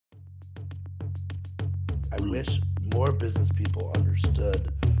I wish more business people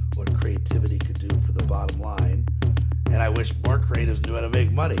understood what creativity could do for the bottom line. And I wish more creatives knew how to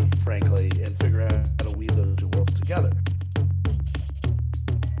make money, frankly, and figure out how to weave those two worlds together.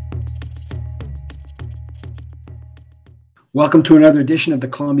 Welcome to another edition of the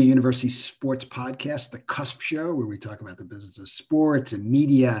Columbia University Sports Podcast, The Cusp Show, where we talk about the business of sports and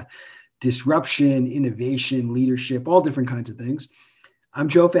media, disruption, innovation, leadership, all different kinds of things. I'm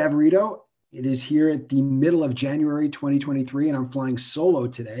Joe Favorito. It is here at the middle of January 2023, and I'm flying solo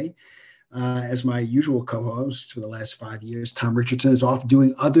today as my usual co-host for the last 5 years. Tom Richardson is off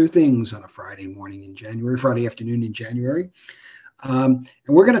doing other things on a Friday afternoon in January. And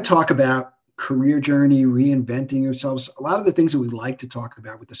we're going to talk about career journey, reinventing yourselves, a lot of the things that we like to talk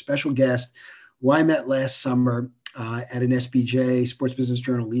about with a special guest who I met last summer at an SBJ, Sports Business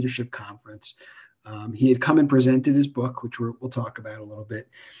Journal Leadership Conference. He had come and presented his book, which we'll talk about a little bit.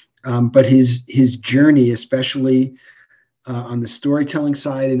 But his journey, especially on the storytelling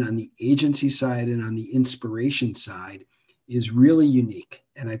side and on the agency side and on the inspiration side, is really unique.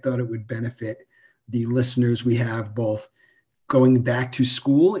 And I thought it would benefit the listeners. We have both going back to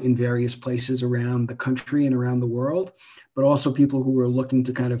school in various places around the country and around the world, but also people who are looking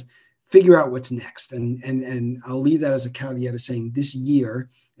to kind of figure out what's next. And I'll leave that as a caveat of saying this year,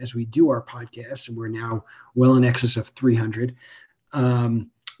 as we do our podcasts, and we're now well in excess of 300,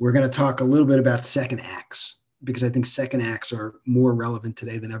 we're going to talk a little bit about second acts, because I think second acts are more relevant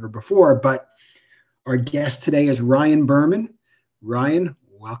today than ever before. But our guest today is Ryan Berman. Ryan,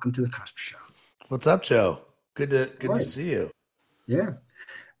 welcome to the Cusp Show. What's up, Joe? Good to see you. Yeah.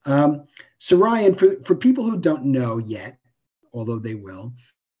 So Ryan, for people who don't know yet, although they will,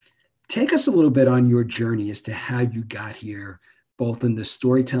 take us a little bit on your journey as to how you got here, both in the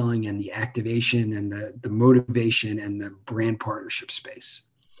storytelling and the activation and the motivation and the brand partnership space.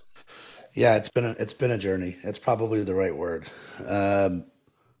 Yeah, it's been a journey. It's probably the right word. I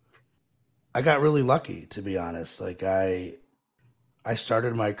got really lucky, to be honest. Like I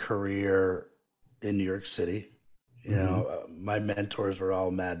started my career in New York City. You know, my mentors were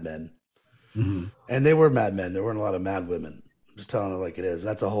all mad men, and they were mad men. There weren't a lot of mad women. I'm just telling it like it is.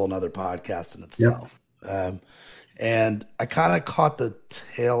 That's a whole nother podcast in itself. Yep. And I kind of caught the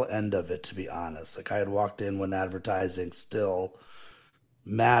tail end of it, to be honest. Like I had walked in when advertising still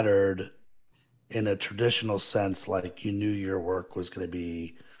mattered in a traditional sense. Like you knew your work was going to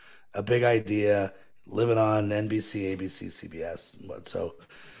be a big idea, living on NBC, ABC, CBS. So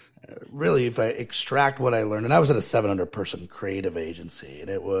really, if I extract what I learned, and I was at a 700-person creative agency, and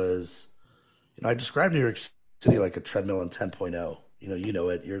it was, I described New York City like a treadmill in 10.0. You know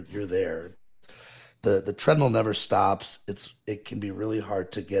it. You're there. The treadmill never stops. It can be really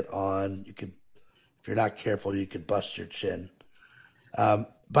hard to get on. If you're not careful, you could bust your chin.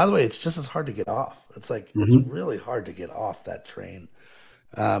 By the way, it's just as hard to get off. It's like it's really hard to get off that train.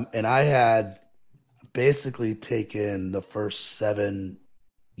 And I had basically taken the first 7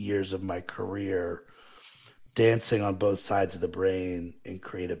 years of my career dancing on both sides of the brain in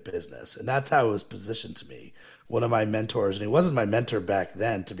creative business. And that's how it was positioned to me. One of my mentors, and he wasn't my mentor back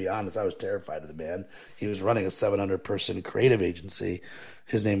then, to be honest, I was terrified of the man. He was running a 700-person creative agency.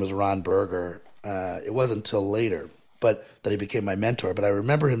 His name was Ron Berger. It wasn't until later that he became my mentor. But I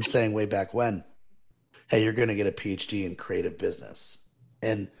remember him saying way back when, hey, you're going to get a PhD in creative business.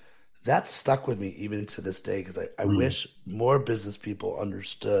 And that stuck with me even to this day, because I wish more business people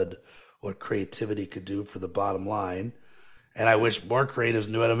understood what creativity could do for the bottom line. And I wish more creatives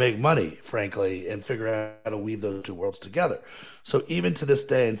knew how to make money, frankly, and figure out how to weave those two worlds together. So even to this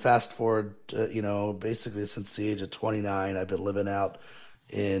day, and fast forward, basically since the age of 29, I've been living out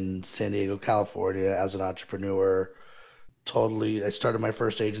in San Diego, California as an entrepreneur. I started my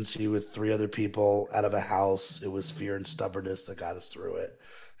first agency with 3 other people out of a house. It was fear and stubbornness that got us through it.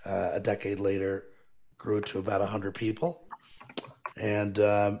 A decade later, grew to about 100 people. And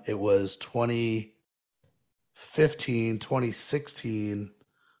it was 2015, 2016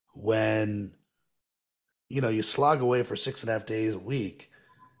 when, you slog away for 6.5 days a week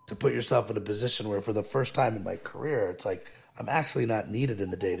to put yourself in a position where for the first time in my career, it's like I'm actually not needed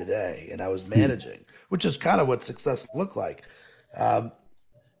in the day-to-day. And I was managing, which is kind of what success looked like.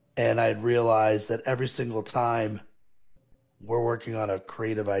 And I'd realized that every single time we're working on a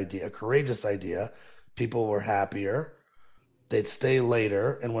creative idea, a courageous idea, people were happier. They'd stay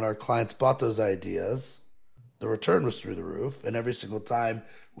later. And when our clients bought those ideas, the return was through the roof. And every single time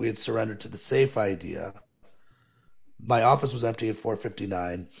we had surrendered to the safe idea, my office was empty at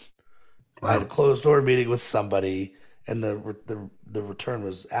 4:59. Wow. I had a closed door meeting with somebody, and the return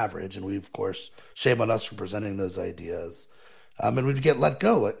was average. And we, of course, shame on us for presenting those ideas. And we'd get let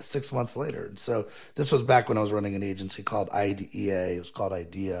go like 6 months later. And so this was back when I was running an agency called IDEA. It was called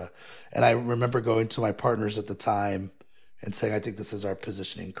IDEA. And I remember going to my partners at the time and saying, I think this is our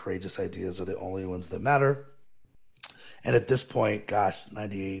positioning. Courageous ideas are the only ones that matter. And at this point, gosh,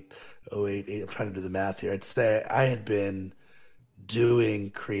 98, oh 08, I'm trying to do the math here. I'd say I had been doing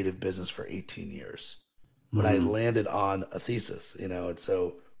creative business for 18 years when I Mm-hmm. landed on a thesis, and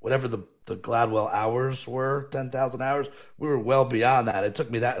so whatever the Gladwell hours were, 10,000 hours, we were well beyond that. It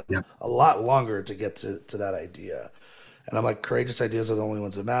took me that Yep. a lot longer to get to that idea. And I'm like, courageous ideas are the only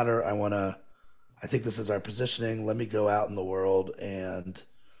ones that matter. I think this is our positioning. Let me go out in the world and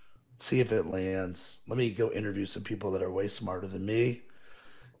see if it lands. Let me go interview some people that are way smarter than me.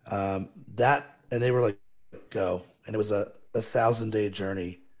 And they were like, go. And it was a 1,000-day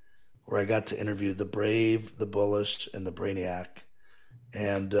journey where I got to interview the brave, the bullish, and the brainiac.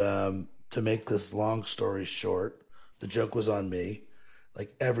 And to make this long story short, the joke was on me.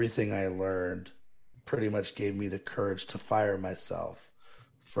 Like everything I learned pretty much gave me the courage to fire myself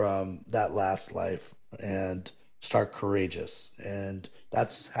from that last life and start courageous. And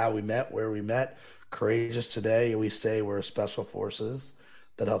that's how we met, where we met. Courageous today, we say we're special forces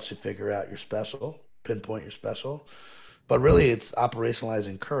that helps you figure out your special, pinpoint your special. But really, it's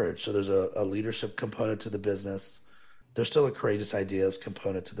operationalizing courage. So there's a leadership component to the business. There's still a courageous ideas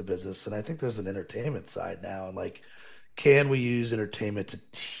component to the business. And I think there's an entertainment side now. And like, can we use entertainment to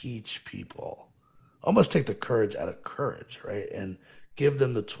teach people? Almost take the courage out of courage, right? And give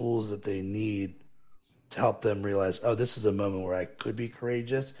them the tools that they need to help them realize, oh, this is a moment where I could be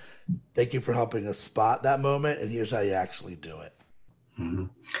courageous. Thank you for helping us spot that moment. And here's how you actually do it. Mm-hmm.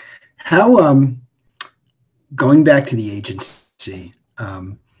 How going back to the agency,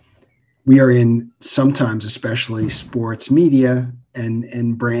 we are in sometimes, especially sports media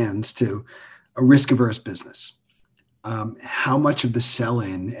and brands too, a risk averse business. How much of the sell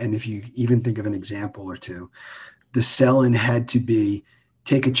in, and if you even think of an example or two, the sell in had to be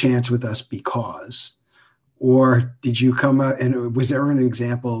take a chance with us because, or did you come up and was there an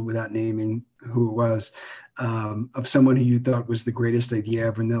example without naming who it was of someone who you thought was the greatest idea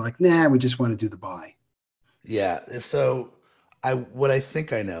ever, and they're like, nah, we just want to do the buy. Yeah. So what I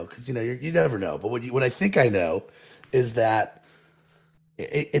think I know, because you never know, but what I think I know is that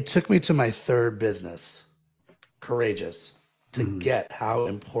it took me to my third business, Courageous, to Mm-hmm. get how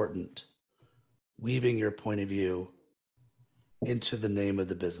important weaving your point of view into the name of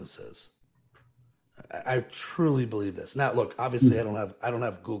the business is. I truly believe this. Now, look, obviously, I don't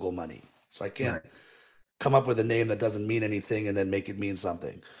have Google money, so I can't Right. come up with a name that doesn't mean anything and then make it mean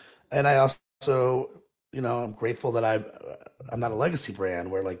something. And I also, I'm grateful that I'm not a legacy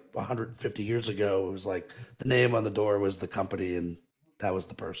brand where like 150 years ago it was like the name on the door was the company and that was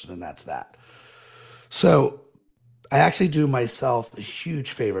the person and that's that. So I actually do myself a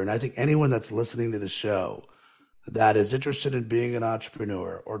huge favor, and I think anyone that's listening to the show that is interested in being an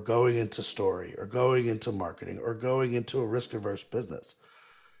entrepreneur or going into story or going into marketing or going into a risk averse business,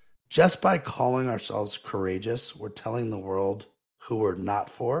 just by calling ourselves courageous, we're telling the world who we're not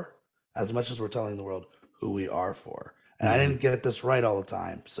for as much as we're telling the world who we are for. And I Mm-hmm. didn't get this right all the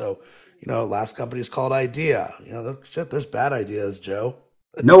time. So, last company is called Idea. Shit, there's bad ideas, Joe.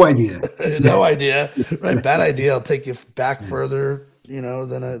 No idea. No idea, right? Bad idea will take you back Yeah. further,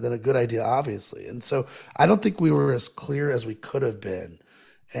 than a good idea, obviously. And so I don't think we were as clear as we could have been.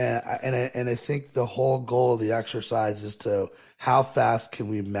 And I think the whole goal of the exercise is to how fast can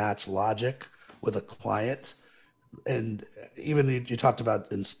we match logic with a client. And even you talked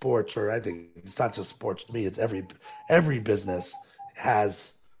about in sports, or I think it's not just sports to me, it's every business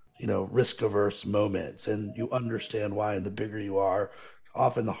has risk averse moments, and you understand why. And the bigger you are,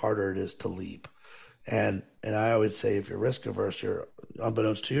 often the harder it is to leap. And I always say, if you're risk averse, you're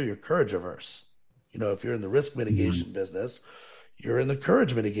unbeknownst to you, you're courage averse. If you're in the risk Mm-hmm. mitigation business, you're in the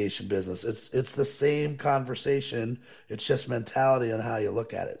courage mitigation business. It's the same conversation. It's just mentality on how you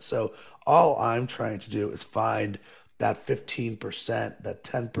look at it. So all I'm trying to do is find that 15%, that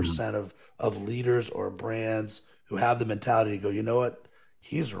Mm-hmm. 10% of leaders or brands who have the mentality to go, you know what?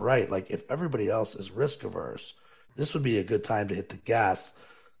 He's right. Like if everybody else is risk averse, this would be a good time to hit the gas.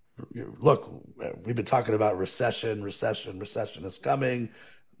 Look, we've been talking about recession is coming.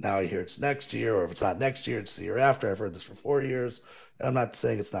 Now I hear it's next year, or if it's not next year, it's the year after. I've heard this for 4 years. And I'm not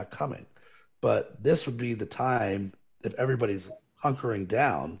saying it's not coming, but this would be the time if everybody's hunkering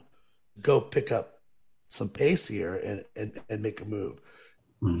down, go pick up some pace here and make a move.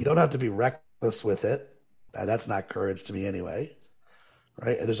 You don't have to be reckless with it. That's not courage to me anyway,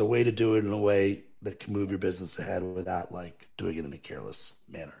 right? And there's a way to do it in a way that can move your business ahead without like doing it in a careless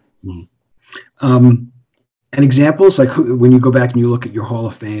manner. Mm-hmm. Um, And examples like when you go back and you look at your Hall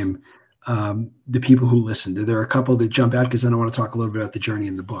of Fame, the people who listened, there are a couple that jump out because then I want to talk a little bit about the journey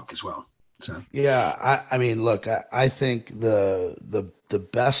in the book as well. So, Yeah, I mean, look, I think the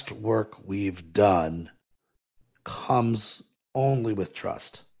best work we've done comes only with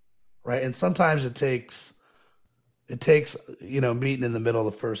trust, right? And sometimes it takes meeting in the middle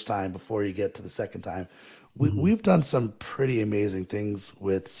the first time before you get to the second time. mhm. We've done some pretty amazing things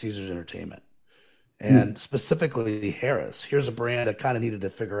with Caesars Entertainment Hmm. and specifically Harris. Here's a brand that kind of needed to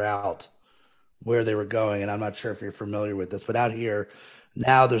figure out where they were going, and I'm not sure if you're familiar with this, but out here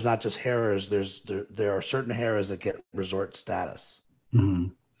now there's not just Harris. There are certain Harris that get resort status. Hmm.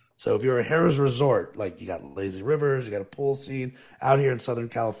 So if you're a Harris resort, like you got lazy rivers, you got a pool scene out here in Southern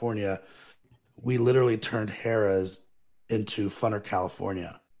California, we literally turned Harris into Funner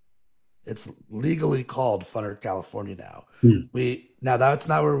California. It's legally called Funner California now. Hmm. We now that's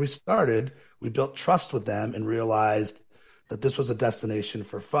not where we started. We built trust with them and realized that this was a destination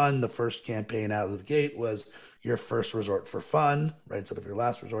for fun. The first campaign out of the gate was your first resort for fun, right? Instead of your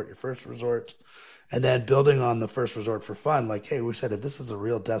last resort, your first resort. And then building on the first resort for fun, like, hey, we said if this is a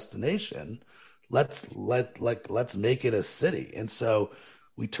real destination, let's make it a city. And so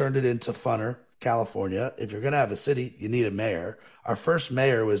we turned it into Funner, California. If you're gonna have a city, you need a mayor. Our first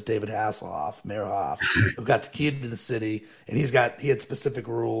mayor was David Hasselhoff, Mayor Hoff, who got the key to the city, and he had specific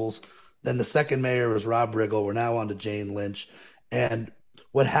rules. Then the second mayor was Rob Riggle. We're now on to Jane Lynch. And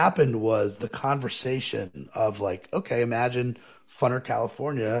what happened was the conversation of like, okay, imagine Funner,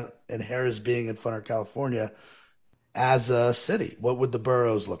 California, and Harris being in Funner, California as a city. What would the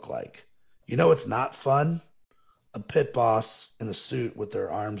boroughs look like? You know, it's not fun. A pit boss in a suit with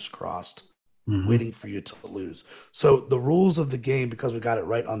their arms crossed, Hmm. waiting for you to lose. So the rules of the game, because we got it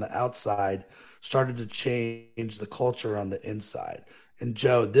right on the outside, started to change the culture on the inside. And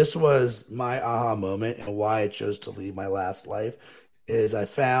Joe, this was my aha moment and why I chose to leave my last life is I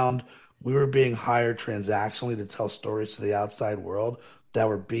found we were being hired transactionally to tell stories to the outside world that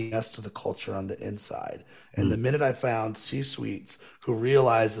were BS to the culture on the inside. And the Hmm. minute I found C-suites who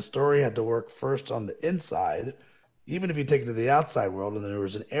realized the story had to work first on the inside, even if you take it to the outside world and there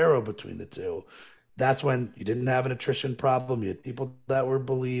was an arrow between the two, that's when you didn't have an attrition problem. You had people that were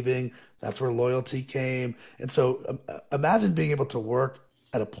believing. That's where loyalty came. And so imagine being able to work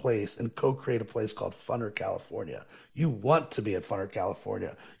at a place and co-create a place called Funner California. You want to be at Funner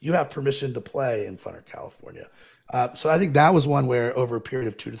California. You have permission to play in Funner California. So I think that was one where over a period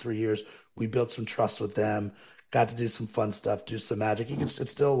of 2 to 3 years, we built some trust with them, got to do some fun stuff, do some magic. It's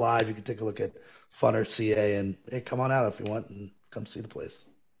still live. You can take a look at Funner CA and hey, come on out if you want and come see the place.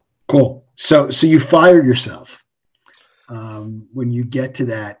 Cool. So you fire yourself when you get to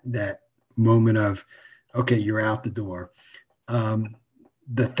that moment of, okay, you're out the door. Um,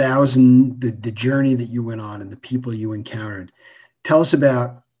 the journey that you went on and the people you encountered. Tell us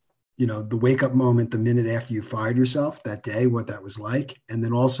about, the wake up moment, the minute after you fired yourself that day, what that was like, and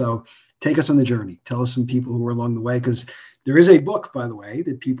then also take us on the journey. Tell us some people who were along the way, because there is a book, by the way,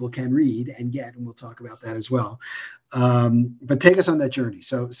 that people can read and get, and we'll talk about that as well. But take us on that journey.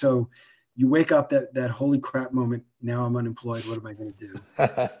 So you wake up that holy crap moment. Now I'm unemployed. What am I going to do?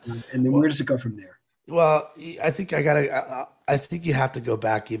 And then where well, does it go from there? well, I think I gotta. I think you have to go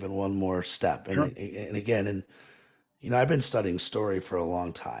back even one more step, Sure. and again, and I've been studying story for a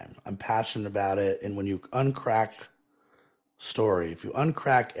long time. I'm passionate about it, and when you uncrack story, if you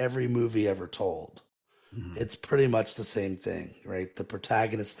uncrack every movie ever told, Mhm. it's pretty much the same thing, right? The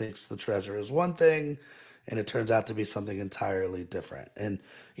protagonist thinks the treasure is one thing, and it turns out to be something entirely different. And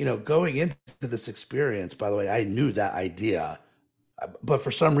going into this experience, by the way, I knew that idea, but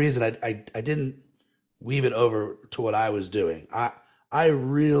for some reason, I didn't weave it over to what I was doing. I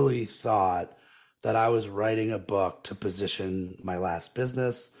really thought that I was writing a book to position my last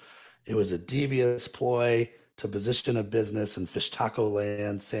business. It was a devious ploy to position a business in Fish Taco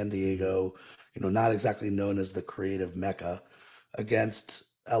Land, San Diego, not exactly known as the creative mecca, against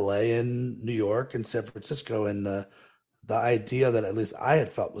LA and New York and San Francisco. And the idea that at least I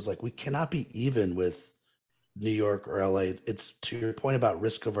had felt was like, we cannot be even with New York or LA. It's to your point about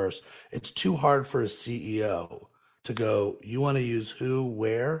risk averse. It's too hard for a CEO to go, you want to use who,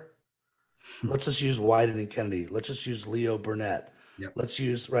 where? Let's just use Wyden and Kennedy. Let's just use Leo Burnett. Yep. Let's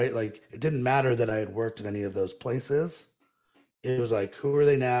use, right? Like, it didn't matter that I had worked in any of those places. It was like, who are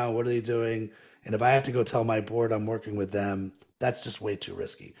they now? What are they doing? And if I have to go tell my board I'm working with them, that's just way too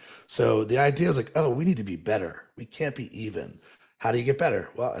risky. So the idea is like, oh, we need to be better. We can't be even. How do you get better?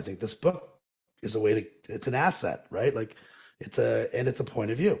 Well, I think this book is a way to, it's an asset, right? Like and it's a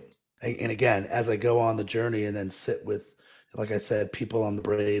point of view. And again, as I go on the journey and then sit with like I said, people on the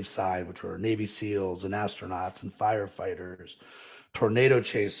brave side, which were Navy SEALs and astronauts and firefighters, tornado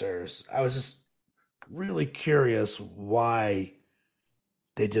chasers. I was just really curious why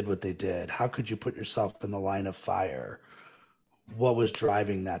they did what they did. How could you put yourself in the line of fire? What was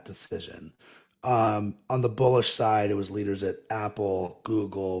driving that decision? On the bullish side, it was leaders at Apple,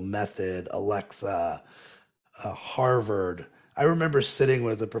 Google, Method, Alexa, Harvard. I remember sitting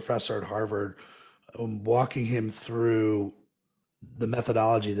with a professor at Harvard, walking him through the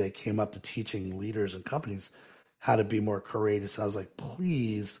methodology they came up to teaching leaders and companies how to be more courageous. And I was like,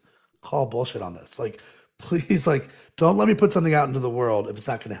 please call bullshit on this. Like, please, like, don't let me put something out into the world if it's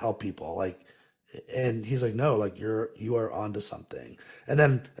not going to help people. Like, and he's like, no, like you are onto something. And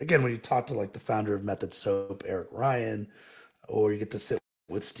then again, when you talk to like the founder of Method Soap, Eric Ryan, or you get to sit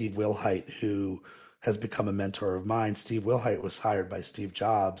with Steve Wilhite, who has become a mentor of mine. Steve Wilhite was hired by Steve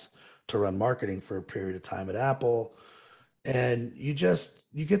Jobs to run marketing for a period of time at Apple, and you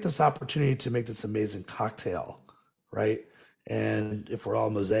get this opportunity to make this amazing cocktail, right? And if we're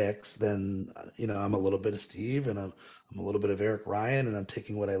all mosaics, then I'm a little bit of Steve, and I'm a little bit of Eric Ryan, and I'm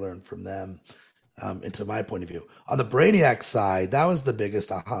taking what I learned from them into my point of view. On the Brainiac side, that was the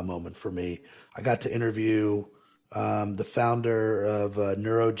biggest aha moment for me. I got to interview the founder of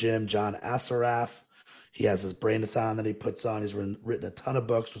NeuroGym, John Assaraf. He has his Brainathon that he puts on. He's written a ton of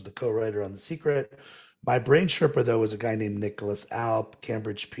books, was the co-writer on The Secret. My brain Sherpa, though, was a guy named Nicholas Alp,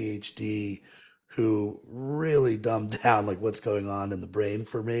 Cambridge PhD, who really dumbed down like what's going on in the brain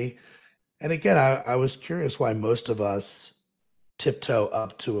for me. And again, I was curious why most of us tiptoe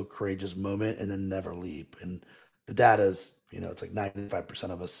up to a courageous moment and then never leap. And the data is, it's like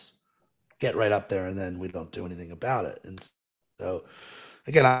 95% of us get right up there and then we don't do anything about it. And so,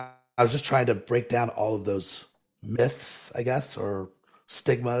 again, I was just trying to break down all of those myths, I guess, or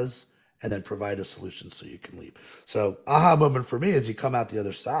stigmas, and then provide a solution so you can leap. So, aha moment for me is you come out the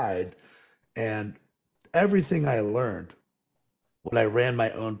other side, and everything I learned when I ran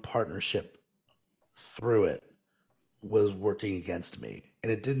my own partnership through it was working against me.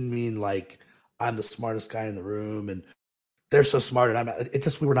 And it didn't mean like I'm the smartest guy in the room and they're so smart and I'm not. It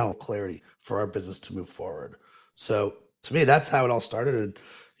just, we were not on clarity for our business to move forward. So to me, that's how it all started.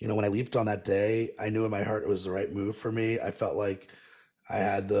 And when I leaped on that day, I knew in my heart it was the right move for me. I felt like I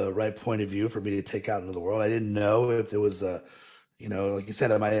had the right point of view for me to take out into the world. I didn't know if it was a, like you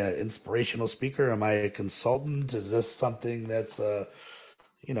said, am I an inspirational speaker? Am I a consultant? Is this something that's I'm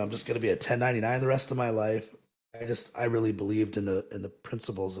just going to be a 1099 the rest of my life? I really believed in the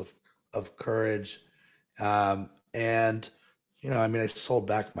principles of courage, and I mean, I sold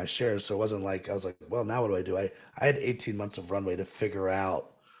back my shares, so it wasn't like I was like, well, now what do I do? I had 18 months of runway to figure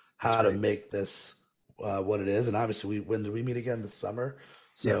out That's how to great. make this what it is, and obviously, when did we meet again this summer?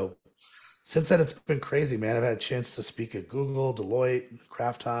 Yeah. So since then, it's been crazy, man. I've had a chance to speak at Google, Deloitte,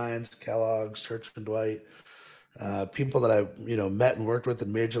 Kraft Heinz, Kellogg's, Church and Dwight. People that I met and worked with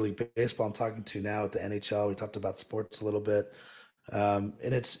in Major League Baseball. I'm talking to now at the NHL. We talked about sports a little bit, and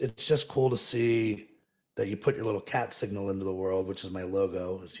it's just cool to see that you put your little cat signal into the world, which is my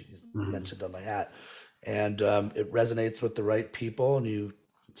logo, as you Mhm. mentioned on my hat, and it resonates with the right people, and you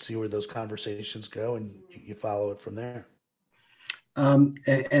see where those conversations go, and you follow it from there.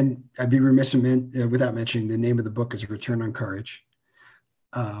 And I'd be remiss without mentioning the name of the book is Return on Courage.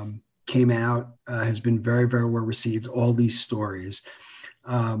 Came out, has been very, very well received, all these stories.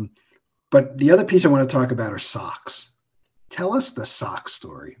 Um, but the other piece I want to talk about are socks. Tell us the sock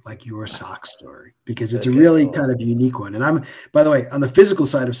story, like your sock story, because it's a Okay, really well, kind of unique one. And by the way, on the physical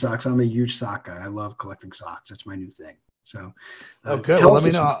side of socks, I'm a huge sock guy. I love collecting socks. That's my new thing. So oh, good. Well, tell us let me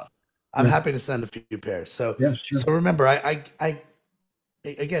this. know. I'm Yeah, happy to send a few pairs. So, yeah, sure. so remember,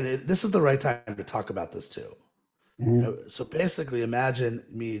 again, this is the right time to talk about this too. Mhm. So basically, imagine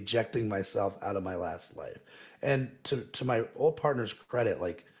me ejecting myself out of my last life. And to my old partner's credit,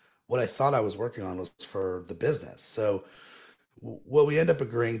 like what I thought I was working on was for the business. So what we end up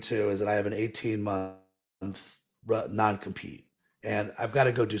agreeing to is that I have an 18-month non-compete, and I've got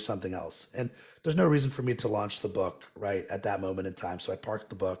to go do something else. And there's no reason for me to launch the book right at that moment in time. So I parked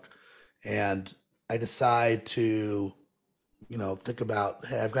the book, and I decide to think about,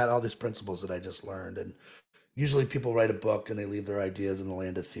 hey, I've got all these principles that I just learned, and usually people write a book and they leave their ideas in the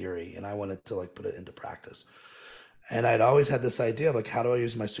land of theory, and I wanted to like put it into practice. And I'd always had this idea of like, how do I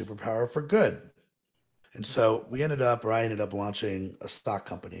use my superpower for good? And so I ended up launching a stock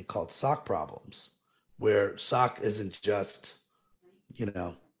company called Sock Problems, where sock isn't just, you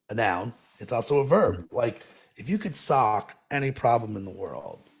know, a noun, it's also a verb. Like, if you could sock any problem in the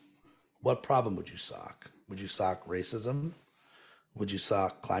world, what problem would you sock? Would you sock racism? Would you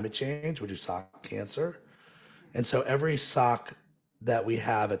sock climate change? Would you sock cancer? And so every sock that we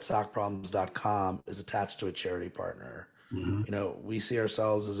have at sockproblems.com is attached to a charity partner. Hmm. We see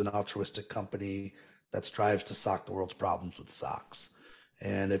ourselves as an altruistic company that strives to solve the world's problems with socks.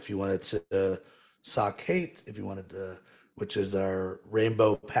 And if you wanted to sock hate, if you wanted to, which is our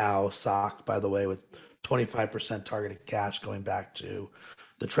Rainbow POW sock, by the way, with 25% targeted cash going back to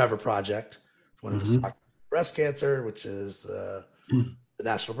the Trevor Project. If you wanted to Hmm. sock breast cancer, which is the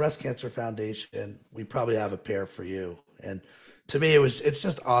National Breast Cancer Foundation, we probably have a pair for you. And to me, it's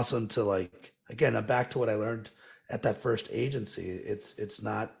just awesome to like, again, I'm back to what I learned at that first agency. It's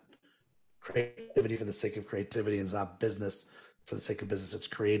not creativity for the sake of creativity, and it's not business for the sake of business. It's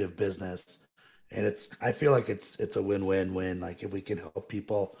creative business, and I feel like it's a win-win-win. Like if we can help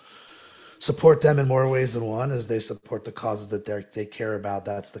people support them in more ways than one, as they support the causes that they care about.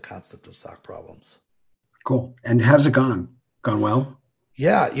 That's the concept of sock problems. Cool. And how's it gone? Gone well?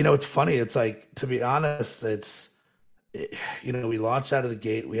 Yeah, it's funny. It's like, to be honest, we launched out of the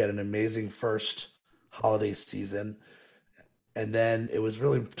gate. We had an amazing first holiday season, and then it was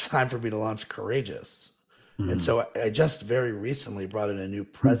really time for me to launch Courageous. And Hmm. so I just very recently brought in a new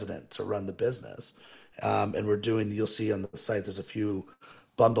president to run the business. And you'll see on the site, there's a few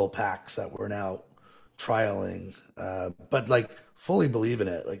bundle packs that we're now trialing. But like fully believe in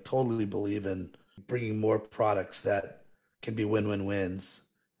it, like totally believe in bringing more products that can be win-win wins,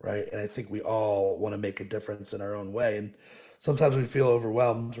 right? And I think we all want to make a difference in our own way. And sometimes we feel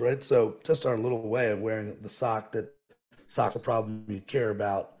overwhelmed, right? So just our little way of wearing the sock a problem you care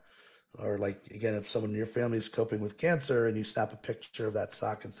about, or like again, if someone in your family is coping with cancer and you snap a picture of that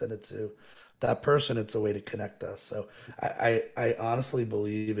sock and send it to that person, it's a way to connect us. So I honestly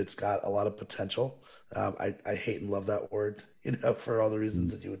believe it's got a lot of potential. I hate and love that word, for all the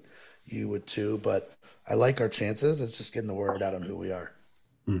reasons that you would too. But I like our chances. It's just getting the word out on who we are.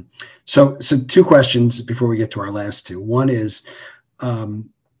 Hmm. So two questions before we get to our last two. One is um,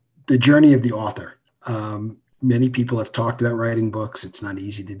 the journey of the author. Many people have talked about writing books. It's not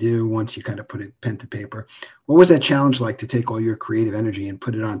easy to do once you kind of put it pen to paper. What was that challenge like to take all your creative energy and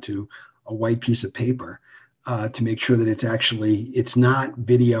put it onto a white piece of paper to make sure that it's not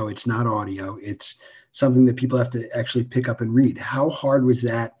video, it's not audio, it's something that people have to actually pick up and read. How hard was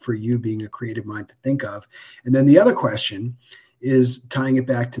that for you being a creative mind to think of? And then the other question is tying it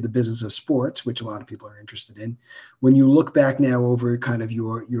back to the business of sports, which a lot of people are interested in. When you look back now over kind of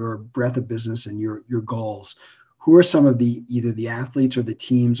your breadth of business and your goals, who are some of the either the athletes or the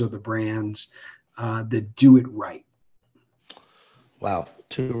teams or the brands that do it right? Wow,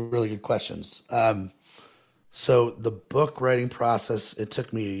 two really good questions. So the book writing process, it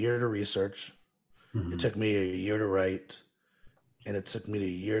took me a year to research. It Mm-hmm. took me a year to write, and it took me a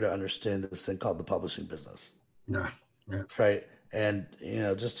year to understand this thing called the publishing business, Yeah, yeah, right? And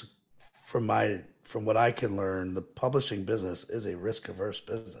just from what I can learn, the publishing business is a risk averse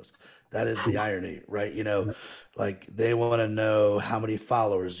business. That is the irony, right? yeah, Like they want to know how many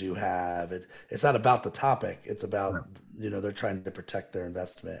followers you have. It's not about the topic. It's yeah. about they're trying to protect their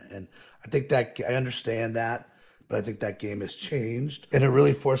investment, and I think that I understand that. But I think that game has changed, and it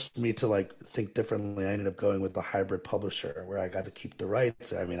really forced me to like think differently. I ended up going with the hybrid publisher, where I got to keep the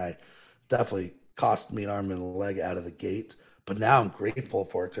rights. I mean, I definitely cost me an arm and a leg out of the gate, but now I'm grateful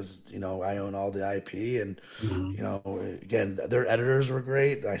for it because I own all the IP, and Mm-hmm. again, their editors were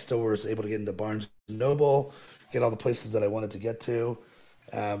great. I still was able to get into Barnes and Noble, get all the places that I wanted to get to.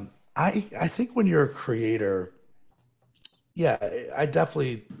 I think when you're a creator, yeah, I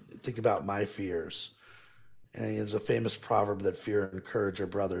definitely think about my fears. And there's a famous proverb that fear and courage are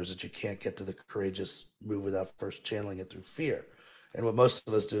brothers, that you can't get to the courageous move without first channeling it through fear. And what most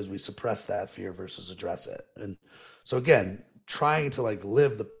of us do is we suppress that fear versus address it. And so again, trying to like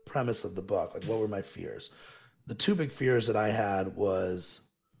live the premise of the book, like what were my fears? The two big fears that I had was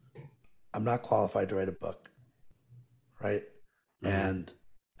I'm not qualified to write a book, right? Mm-hmm.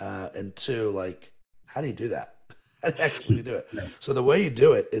 And two, like, how do you do that? How do you actually do it? Yeah, So the way you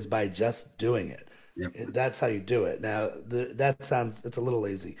do it is by just doing it. yep. That's how you do it. Now, that sounds it's a little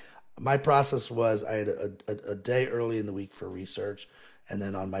lazy. My process was I had a day early in the week for research, and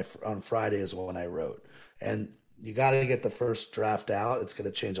then on Friday is when I wrote. And you got to get the first draft out. It's going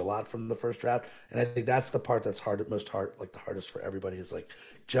to change a lot from the first draft, and I think that's the part that's like the hardest for everybody is like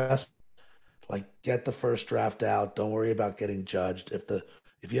just like get the first draft out. Don't worry about getting judged.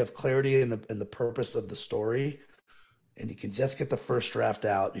 If you have clarity in the purpose of the story, and you can just get the first draft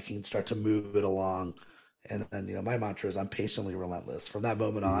out, you can start to move it along. And then, my mantra is I'm patiently relentless. From that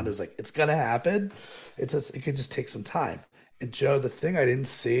moment on, it Mm-hmm. was like, it's gonna happen. It could just take some time. And Joe, the thing I didn't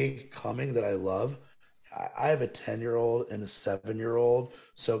see coming that I love, I have a 10-year-old and a 7-year-old.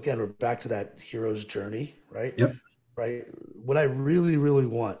 So again, we're back to that hero's journey, right? Yep. Right. What I really, really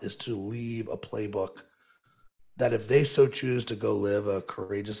want is to leave a playbook that if they so choose to go live a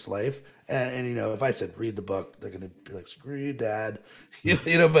courageous life, and if I said read the book, they're going to be like, screw you, dad,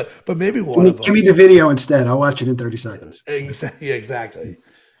 but maybe Give one me, of give me them, the video instead. I'll watch it in 30 seconds. exactly, yeah, exactly.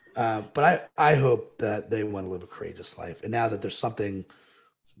 But I hope that they want to live a courageous life, and now that there's something,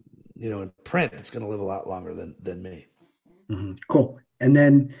 in print, it's going to live a lot longer than me. Cool. And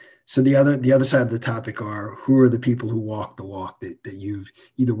then, so the other side of the topic are who are the people who walk the walk that you've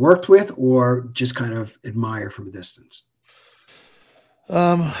either worked with or just kind of admire from a distance?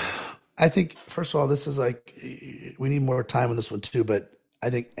 Um, I think first of all, this is like we need more time on this one too. But I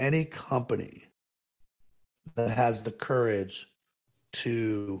think any company that has the courage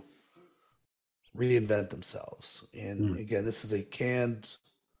to reinvent themselves, and Mm-hmm. again, this is a canned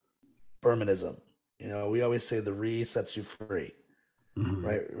Bermanism. We always say the re sets you free, Mm-hmm.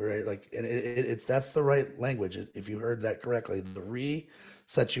 right? Right. Like, and it's that's the right language. If you heard that correctly, the re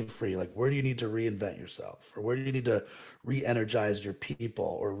sets you free. Like, where do you need to reinvent yourself, or where do you need to re-energize your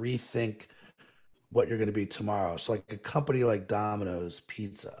people, or rethink what you're going to be tomorrow. So like a company like Domino's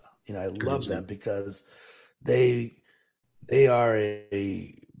Pizza, I Good love them example. because they they are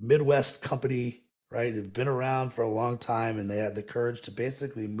a Midwest company, right? They've been around for a long time and they had the courage to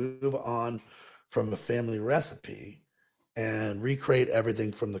basically move on from a family recipe and recreate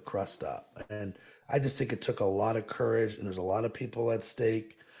everything from the crust up. And I just think it took a lot of courage and there's a lot of people at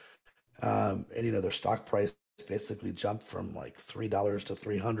stake. And their stock price basically jumped from like $3 to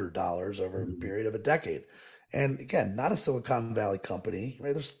 $300 over a Mm-hmm. period of a decade. And again, not a Silicon Valley company,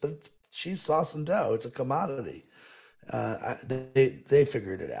 right? There's cheese, sauce, and dough. It's a commodity. They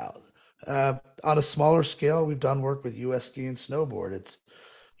figured it out. On a smaller scale, we've done work with U.S. ski and snowboard. It's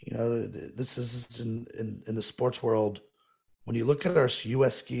this is in the sports world. When you look at our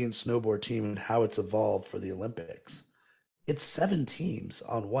U.S. ski and snowboard team and how it's evolved for the Olympics, it's 7 teams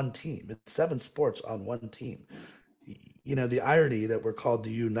on one team. It's 7 sports on one team. The irony that we're called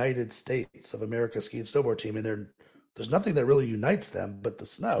the United States of America ski and snowboard team, and there's nothing that really unites them but the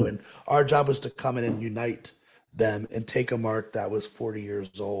snow. And our job was to come in and unite them and take a mark that was 40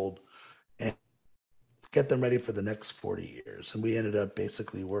 years old and get them ready for the next 40 years. And we ended up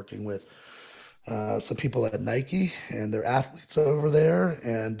basically working with some people at Nike and their athletes over there,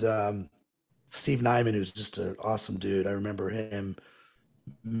 and Steve Nyman, who's just an awesome dude. I remember him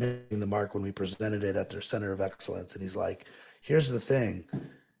missing the mark when we presented it at their Center of Excellence, and he's like, "Here's the thing: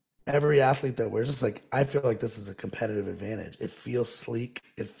 every athlete that wears this, like, I feel like this is a competitive advantage. It feels sleek,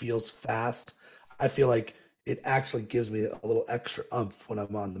 it feels fast. I feel like it actually gives me a little extra umph when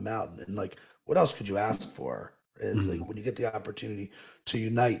I'm on the mountain. And like, what else could you ask for? Is like Mm-hmm. when you get the opportunity to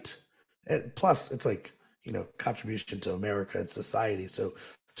unite, and plus, it's like contribution to America and society. So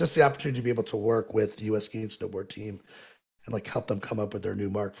just the opportunity to be able to work with the U.S. ski and snowboard team and like help them come up with their new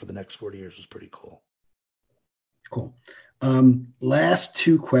mark for the next 40 years was pretty cool. Cool. Last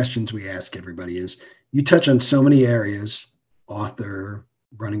two questions we ask everybody is you touch on so many areas, author,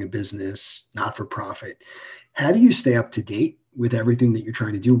 running a business, not for profit. How do you stay up to date with everything that you're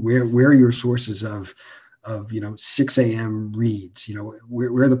trying to do? Where are your sources of 6 a.m. reads?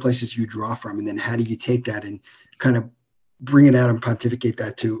 Where are the places you draw from? And then how do you take that and kind of bring it out and pontificate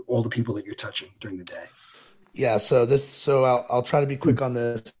that to all the people that you're touching during the day? Yeah, so I'll try to be quick on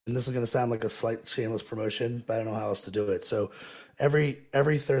this, and this is going to sound like a slight shameless promotion, but I don't know how else to do it. So every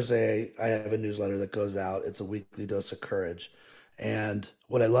Thursday, I have a newsletter that goes out. It's a weekly dose of courage, and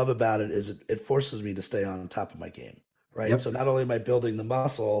what I love about it is it forces me to stay on top of my game, right? Yep. So not only am I building the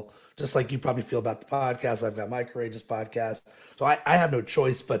muscle, just like you probably feel about the podcast, I've got my courageous podcast, so I have no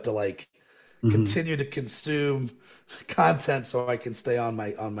choice but to like Hmm. continue to consume content so I can stay on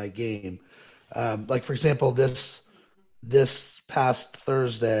my game. Like for example, this past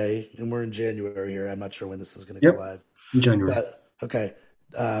Thursday, and we're in January here. I'm not sure when this is going to go Yep. live, In January. but okay.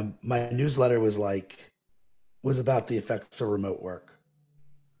 My newsletter was about the effects of remote work,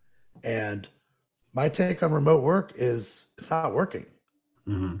 and my take on remote work is it's not working.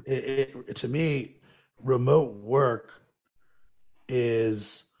 Hmm. To me, remote work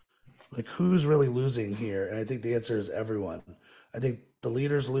is like who's really losing here? And I think the answer is everyone. I think the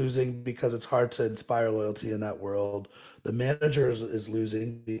leader's losing because it's hard to inspire loyalty in that world. The manager is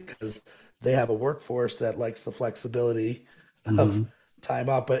losing because they have a workforce that likes the flexibility of Hmm. time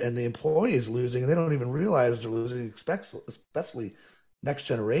up, and the employee is losing, and they don't even realize they're losing, especially next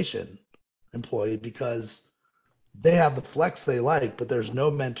generation employee because they have the flex they like, but there's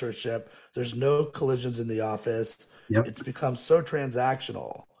no mentorship, there's no collisions in the office. Yep. It's become so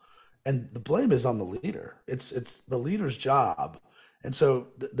transactional, and the blame is on the leader. It's the leader's job. And so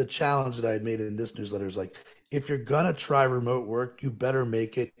the challenge that I made in this newsletter is like, if you're gonna try remote work, you better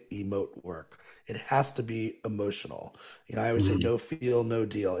make it emote work. It has to be emotional. I always say Mhm. no feel, no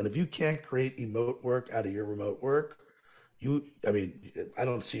deal. And if you can't create emote work out of your remote work, I mean, I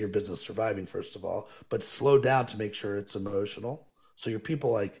don't see your business surviving, first of all, but slow down to make sure it's emotional. So your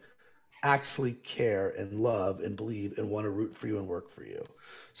people like actually care and love and believe and want to root for you and work for you.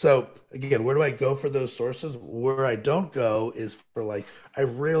 So again, where do I go for those sources? Where I don't go is for like I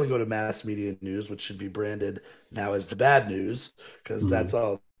rarely go to mass media news, which should be branded now as the bad news because that's Mhm.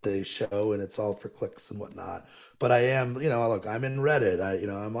 all they show and it's all for clicks and whatnot. But I am, look, I'm in Reddit. I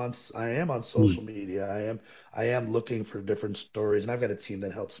am on social Mhm. media. I am looking for different stories, and I've got a team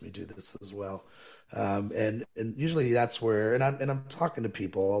that helps me do this as well. And usually that's where, and I'm talking to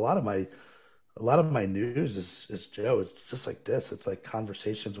people. A lot of my news is Joe. It's just like this. It's like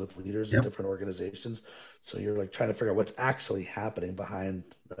conversations with leaders in Yep. different organizations. So you're like trying to figure out what's actually happening behind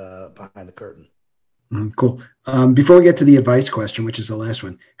the curtain. Cool. Before we get to the advice question, which is the last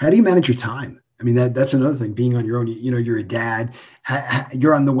one, how do you manage your time? I mean, that's another thing. Being on your own, you're a dad.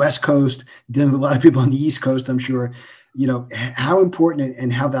 You're on the West Coast, dealing with a lot of people on the East Coast. I'm sure. How important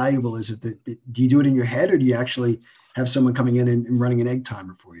and how valuable is it that do you do it in your head, or do you actually have someone coming in and running an egg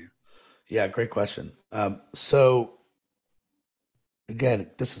timer for you? Yeah, great question. So again,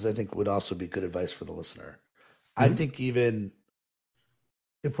 this is I think would also be good advice for the listener. I Hmm. think even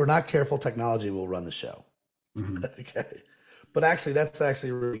if we're not careful, technology will run the show. Hmm. Okay, but actually, that's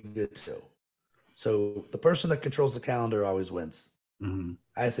actually really good too. So the person that controls the calendar always wins. Hmm.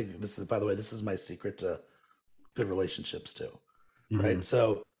 I think this is, by the way, this is my secret to good relationships too, Hmm. right?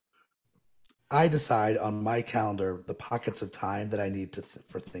 So I decide on my calendar the pockets of time that I need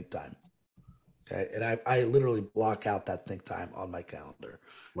for think time. Okay, and I literally block out that think time on my calendar,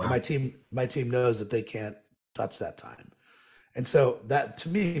 and my Wow. team knows that they can't touch that time. And so that to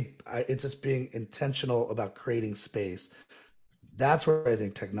me, it's just being intentional about creating space. That's where I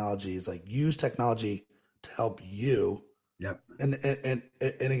think technology is like use technology to help you. Yep. And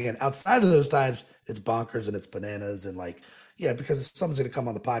again, outside of those times, it's bonkers and it's bananas and like, yeah, because someone's going to come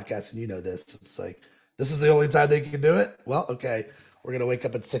on the podcast and this, it's like, this is the only time they can do it. Well, okay, we're going to wake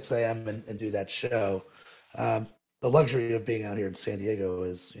up at 6 a.m. and do that show. Um, the luxury of being out here in San Diego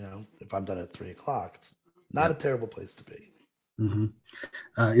is, if I'm done at 3 o'clock, it's not a Yep. terrible place to be. Hmm.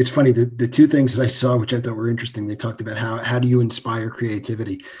 It's funny, the two things that I saw, which I thought were interesting. They talked about how do you inspire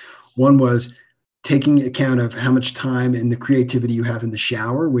creativity. One was taking account of how much time and the creativity you have in the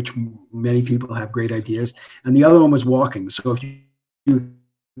shower, which many people have great ideas, and the other one was walking. So if you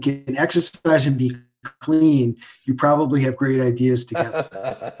can exercise and be clean, you probably have great ideas together.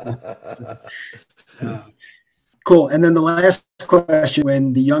 So, uh, cool. And then the last question: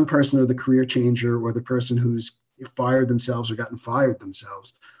 when the young person or the career changer or the person who's fired themselves or gotten fired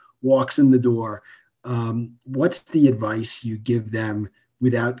themselves walks in the door, what's the advice you give them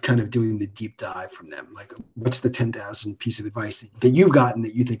without kind of doing the deep dive from them? Like, what's the 10,000 piece of advice that you've gotten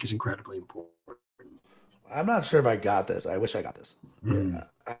that you think is incredibly important? I'm not sure if I got this. I wish I got this. Mm-hmm.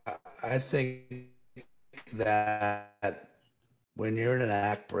 Yeah, I think that when you're in an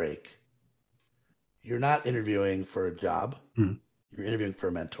act break, you're not interviewing for a job, you're interviewing for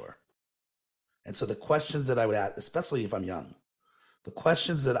a mentor. And so the questions that I would ask, especially if I'm young, the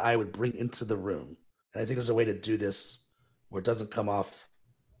questions that I would bring into the room, and I think there's a way to do this where it doesn't come off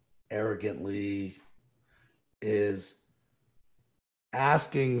arrogantly, is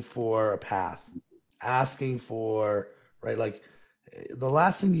asking for a path, asking for, right? Like the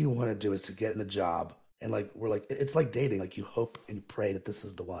last thing you want to do is to get in a job and like, we're like, it's like dating. Like you hope and pray that this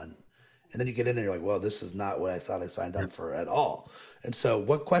is the one. And then you get in there, you're like, well, this is not what I thought I signed Yeah. up for at all. And so,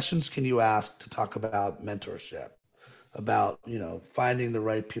 what questions can you ask to talk about mentorship, about, finding the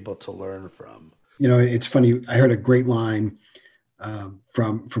right people to learn from? It's funny. I heard a great line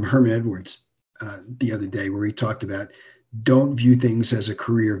from Herman Edwards the other day where he talked about don't view things as a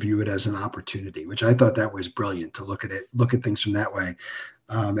career, view it as an opportunity, which I thought that was brilliant to look at things from that way,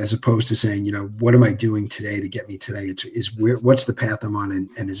 as opposed to saying, what am I doing today to get me today? What's the path I'm on,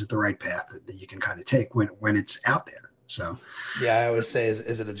 and is it the right path that you can kind of take when it's out there? So, Yeah, I always say,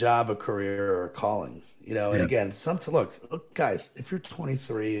 is it a job, a career, or a calling? And yeah, again, some to look, guys, if you're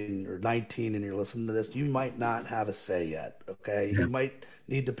 23 and you're 19 and you're listening to this, you might not have a say yet. Okay, yeah, you might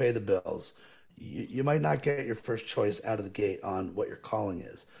need to pay the bills. You might not get your first choice out of the gate on what your calling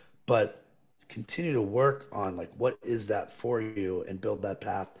is, but continue to work on like what is that for you and build that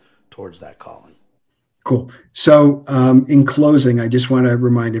path towards that calling. cool. So, in closing, I just want to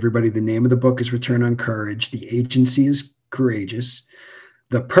remind everybody the name of the book is Return on Courage. The agency is courageous.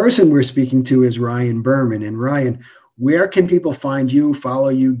 The person we're speaking to is Ryan Berman. And Ryan, where can people find you, follow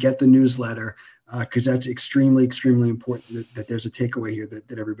you, get the newsletter? Because that's extremely, extremely important that there's a takeaway here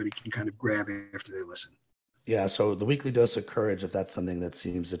that everybody can kind of grab after they listen. Yeah, so the weekly dose of courage, if that's something that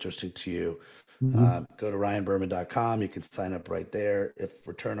seems interesting to you, Mm-hmm. go to ryanberman.com. You can sign up right there. If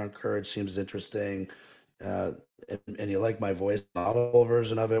Return on Courage seems interesting, uh, and you like my voice, audible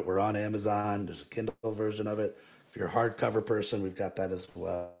version of it, we're on Amazon. There's a Kindle version of it. If you're a hardcover person, we've got that as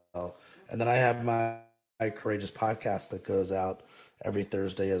well. And then I have my Courageous podcast that goes out every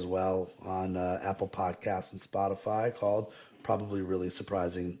Thursday as well on Apple Podcasts and Spotify, called Probably Really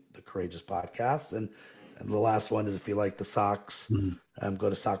Surprising, the Courageous Podcast. And the last one is, if you like the socks, Mm-hmm. go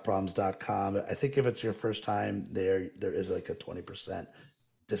to sockproblem.com. I think if it's your first time there is like a 20%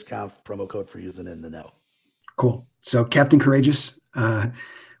 discount promo code for using In the Know. Cool. So Captain Courageous,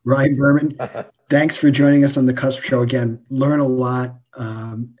 Ryan Berman, thanks for joining us on the Cusp Show again. Learn a lot.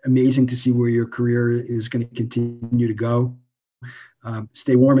 Amazing to see where your career is going to continue to go.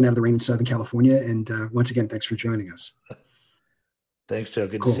 Stay warm and out of the rain in Southern California. And once again, thanks for joining us. Thanks, Joe.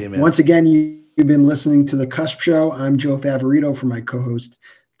 Good to Cool. see you, man. Once again, you've been listening to the Cusp Show. I'm Joe Favorito for my co-host,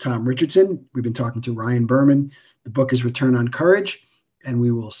 Tom Richardson. We've been talking to Ryan Berman. The book is Return on Courage, and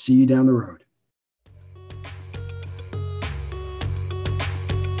we will see you down the road.